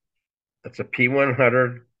 It's a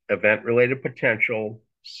P100 event-related potential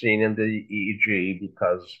seen in the EEG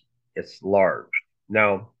because it's large.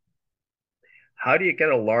 Now, how do you get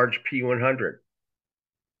a large P100?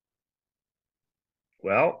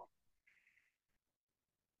 Well,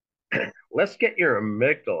 let's get your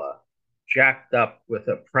amygdala jacked up with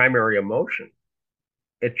a primary emotion.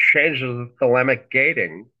 It changes the thalamic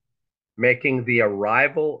gating, making the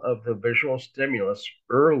arrival of the visual stimulus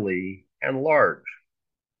early and large.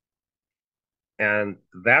 And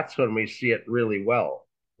that's when we see it really well,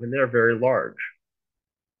 when they're very large.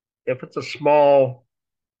 If it's a small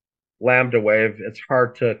lambda wave, it's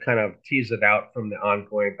hard to kind of tease it out from the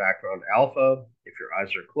ongoing background alpha if your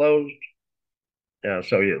eyes are closed.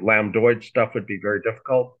 So lambdoid stuff would be very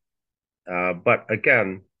difficult. But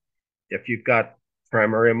again, if you've got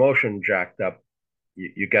primary emotion jacked up,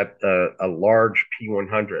 you get a large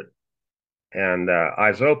P100. And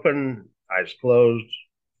eyes open, eyes closed,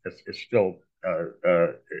 it's still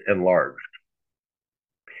enlarged.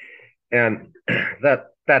 And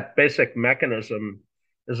that basic mechanism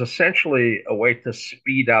is essentially a way to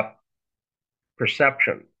speed up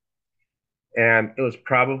perception. And it was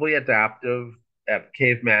probably adaptive at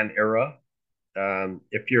caveman era.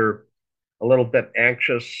 If you're a little bit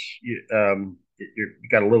anxious, you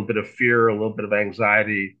got a little bit of fear, a little bit of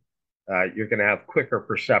anxiety, you're going to have quicker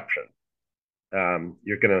perception.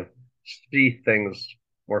 You're going to see things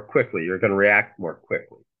more quickly. You're going to react more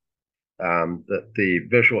quickly. The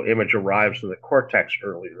visual image arrives in the cortex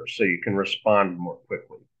earlier, so you can respond more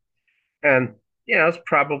quickly. And, it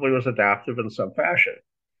probably was adaptive in some fashion.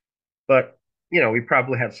 But, we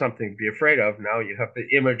probably had something to be afraid of. Now you have the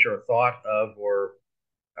image or thought of, or,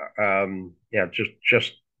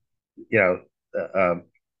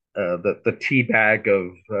 the tea bag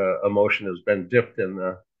of emotion has been dipped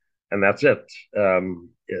in and that's it.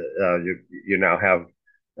 You now have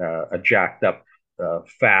a jacked up,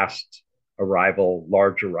 fast arrival,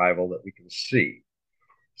 large arrival that we can see.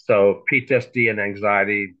 So PTSD and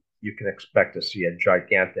anxiety, you can expect to see a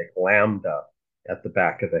gigantic lambda at the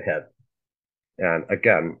back of the head. And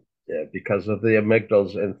again, because of the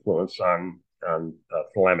amygdala's influence on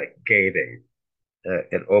thalamic gating,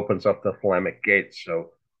 it opens up the thalamic gate,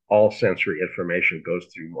 so all sensory information goes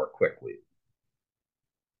through more quickly.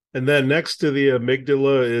 And then next to the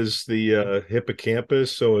amygdala is the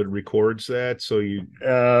hippocampus, so it records that. So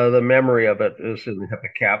the memory of it is in the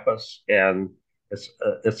hippocampus, and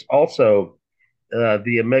it's also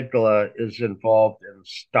the amygdala is involved in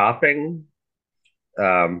stopping.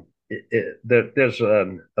 There's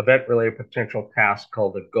an event-related potential task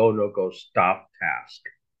called the go-no-go stop task,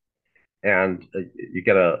 and you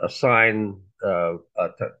get a sign to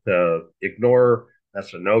ignore.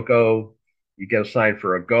 That's a no-go. You get a sign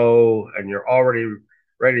for a go, and you're already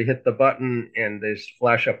ready to hit the button, and they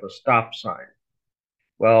flash up a stop sign.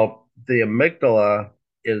 Well, the amygdala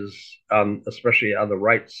is, especially on the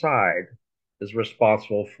right side, is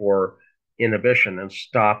responsible for inhibition and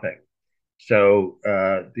stopping. So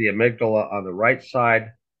the amygdala on the right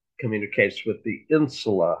side communicates with the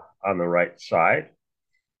insula on the right side,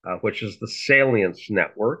 which is the salience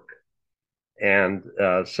network. And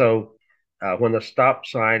so when the stop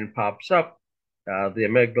sign pops up, the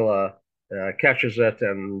amygdala catches it,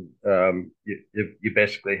 and you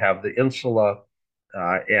basically have the insula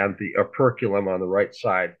and the operculum on the right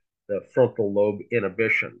side, the frontal lobe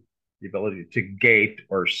inhibition, the ability to gate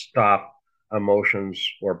or stop emotions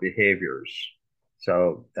or behaviors.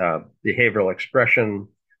 So behavioral expression,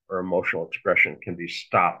 or emotional expression can be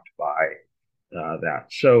stopped by that.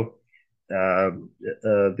 So the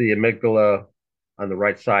amygdala on the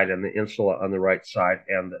right side and the insula on the right side,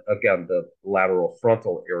 and again, the lateral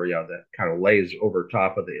frontal area that kind of lays over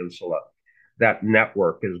top of the insula, that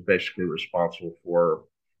network is basically responsible for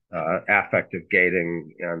affective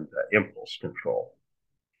gating and impulse control.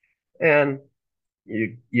 And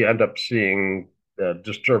you end up seeing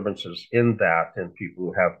disturbances in that in people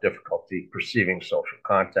who have difficulty perceiving social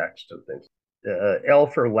context and things. L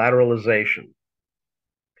for lateralization.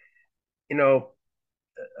 You know,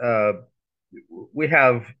 uh, we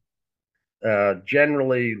have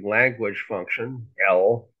generally language function,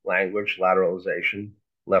 L, language, lateralization,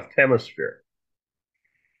 left hemisphere.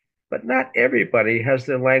 But not everybody has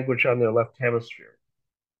their language on their left hemisphere.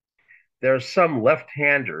 There are some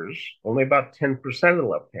left-handers, only about 10% of the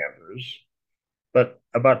left-handers, but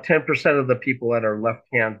about 10% of the people that are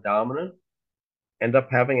left-hand dominant end up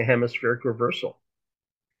having a hemispheric reversal.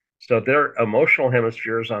 So their emotional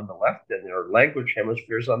hemisphere is on the left and their language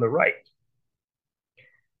hemisphere is on the right.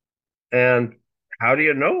 And how do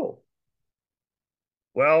you know?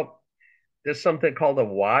 Well, there's something called a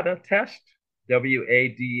WADA test,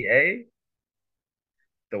 WADA.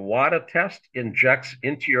 The WADA test injects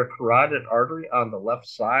into your carotid artery on the left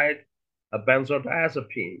side a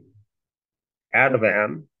benzodiazepine,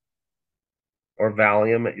 Ativan, or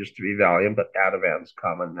Valium. It used to be Valium, but Ativan's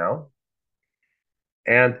common now.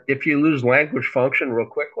 And if you lose language function real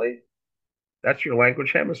quickly, that's your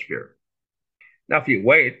language hemisphere. Now, if you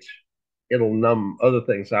wait, it'll numb other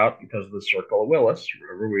things out because of the circle of Willis.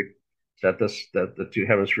 Remember, we said this, that the two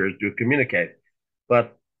hemispheres do communicate.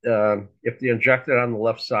 But if you inject it on the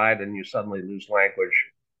left side and you suddenly lose language,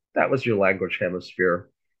 that was your language hemisphere.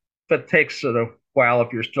 If it takes a while,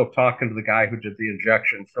 if you're still talking to the guy who did the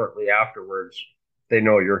injection shortly afterwards, they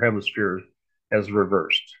know your hemisphere has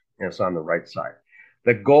reversed and it's on the right side.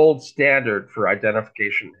 The gold standard for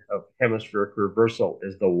identification of hemispheric reversal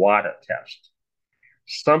is the WADA test.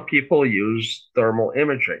 Some people use thermal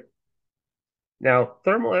imaging. Now,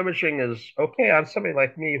 thermal imaging is okay on somebody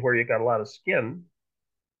like me where you got a lot of skin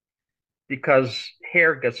because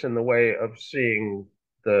hair gets in the way of seeing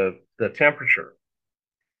the temperature.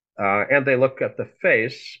 And they look at the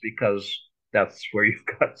face because that's where you've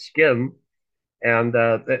got skin, and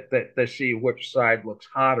they see which side looks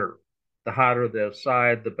hotter. The hotter the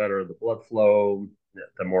side, the better the blood flow,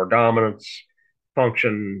 the more dominance.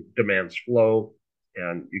 Function demands flow,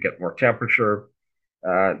 and you get more temperature.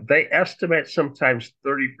 They estimate sometimes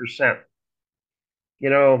 30%.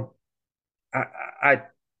 You know, I,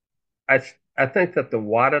 I, I think that the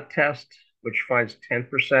WADA test, which finds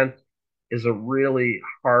 10%, is a really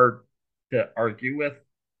hard to argue with.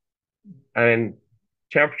 I mean,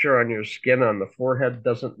 temperature on your skin on the forehead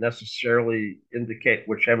doesn't necessarily indicate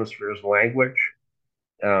which hemisphere is language.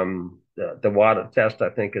 The WADA test, I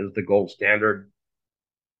think, is the gold standard.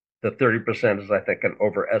 The 30% is, I think, an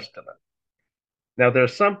overestimate. Now,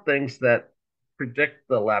 there's some things that predict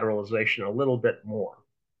the lateralization a little bit more.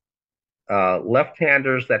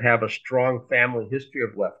 Left-handers that have a strong family history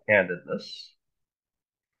of left-handedness,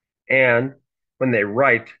 and when they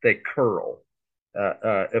write, they curl.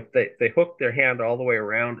 If they hook their hand all the way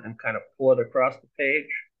around and kind of pull it across the page,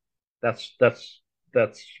 that's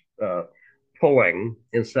pulling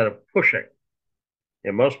instead of pushing.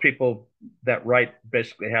 And most people that write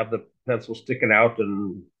basically have the pencil sticking out,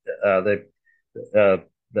 and they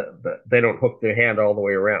don't hook their hand all the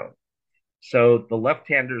way around. So the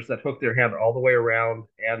left-handers that hook their hand all the way around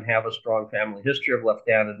and have a strong family history of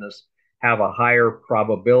left-handedness have a higher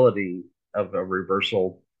probability of a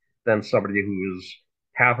reversal than somebody who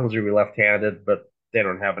happens to be left-handed, but they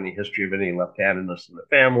don't have any history of any left-handedness in the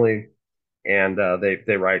family, and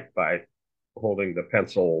they write by holding the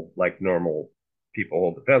pencil like normal people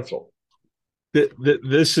hold the pencil.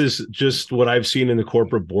 This is just what I've seen in the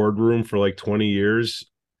corporate boardroom for like 20 years.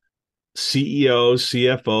 CEOs,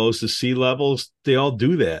 CFOs, the C levels, they all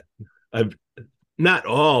do that. I've not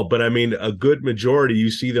all, but I mean a good majority.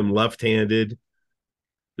 You see them left-handed.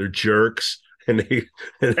 They're jerks, and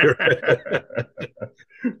they're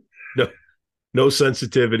no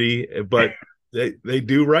sensitivity, but they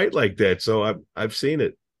do write like that. So I've seen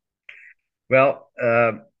it. Well,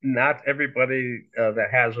 not everybody that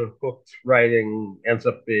has a hooked writing ends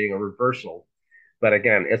up being a reversal, but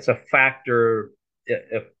again, it's a factor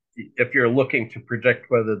if you're looking to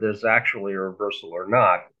predict whether there's actually a reversal or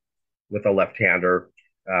not with a left-hander.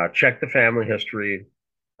 Check the family history.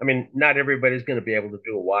 I mean, not everybody's going to be able to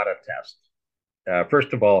do a WADA test.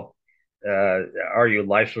 First of all, are you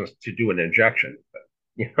licensed to do an injection?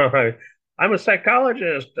 You know, I'm a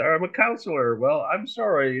psychologist or I'm a counselor. Well, I'm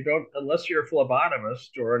sorry, you don't, unless you're a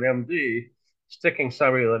phlebotomist or an MD, sticking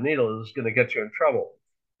somebody with a needle is going to get you in trouble.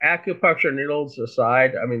 Acupuncture needles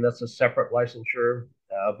aside, I mean, that's a separate licensure.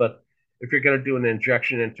 But if you're going to do an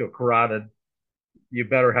injection into a carotid, you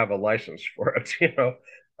better have a license for it,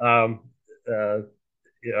 Um, uh,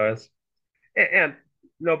 and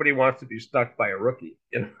nobody wants to be stuck by a rookie.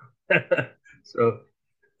 So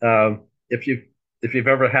if you've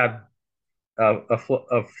ever had a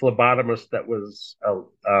phlebotomist that was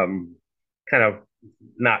kind of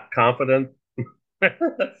not confident.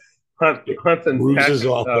 Hunt and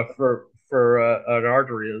peck for an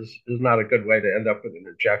artery is not a good way to end up with an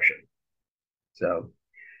injection. So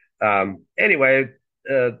anyway,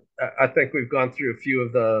 I think we've gone through a few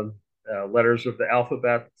of the letters of the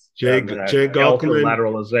alphabet. Jay Gunkelman.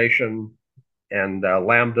 Lateralization and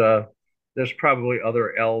lambda. There's probably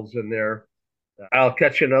other L's in there. I'll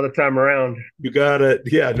catch you another time around. You got it.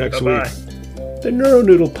 Yeah, next Bye-bye. week. The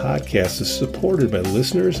NeuroNoodle podcast is supported by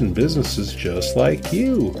listeners and businesses just like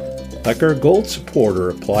you. Like our gold supporter,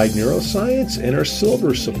 Applied Neuroscience, and our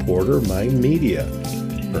silver supporter, Mind Media.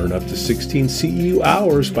 Earn up to 16 CEU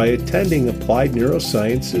hours by attending Applied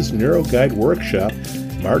Neuroscience's NeuroGuide Workshop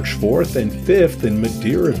March 4th and 5th in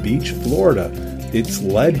Madeira Beach, Florida. It's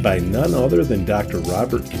led by none other than Dr.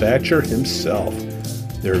 Robert Thatcher himself.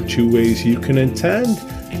 There are 2 ways you can attend,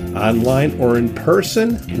 online or in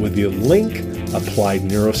person, with the link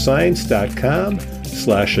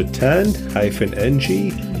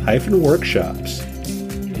appliedneuroscience.com/attend-ng-workshops.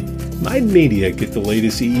 Mind Media, get the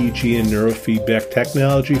latest EEG and neurofeedback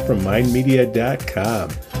technology from mindmedia.com.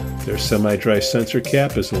 Their semi-dry sensor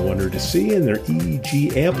cap is a wonder to see, and their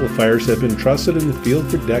EEG amplifiers have been trusted in the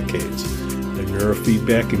field for decades. Their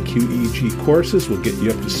neurofeedback and QEEG courses will get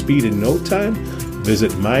you up to speed in no time.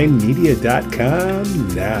 Visit mindmedia.com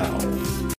now.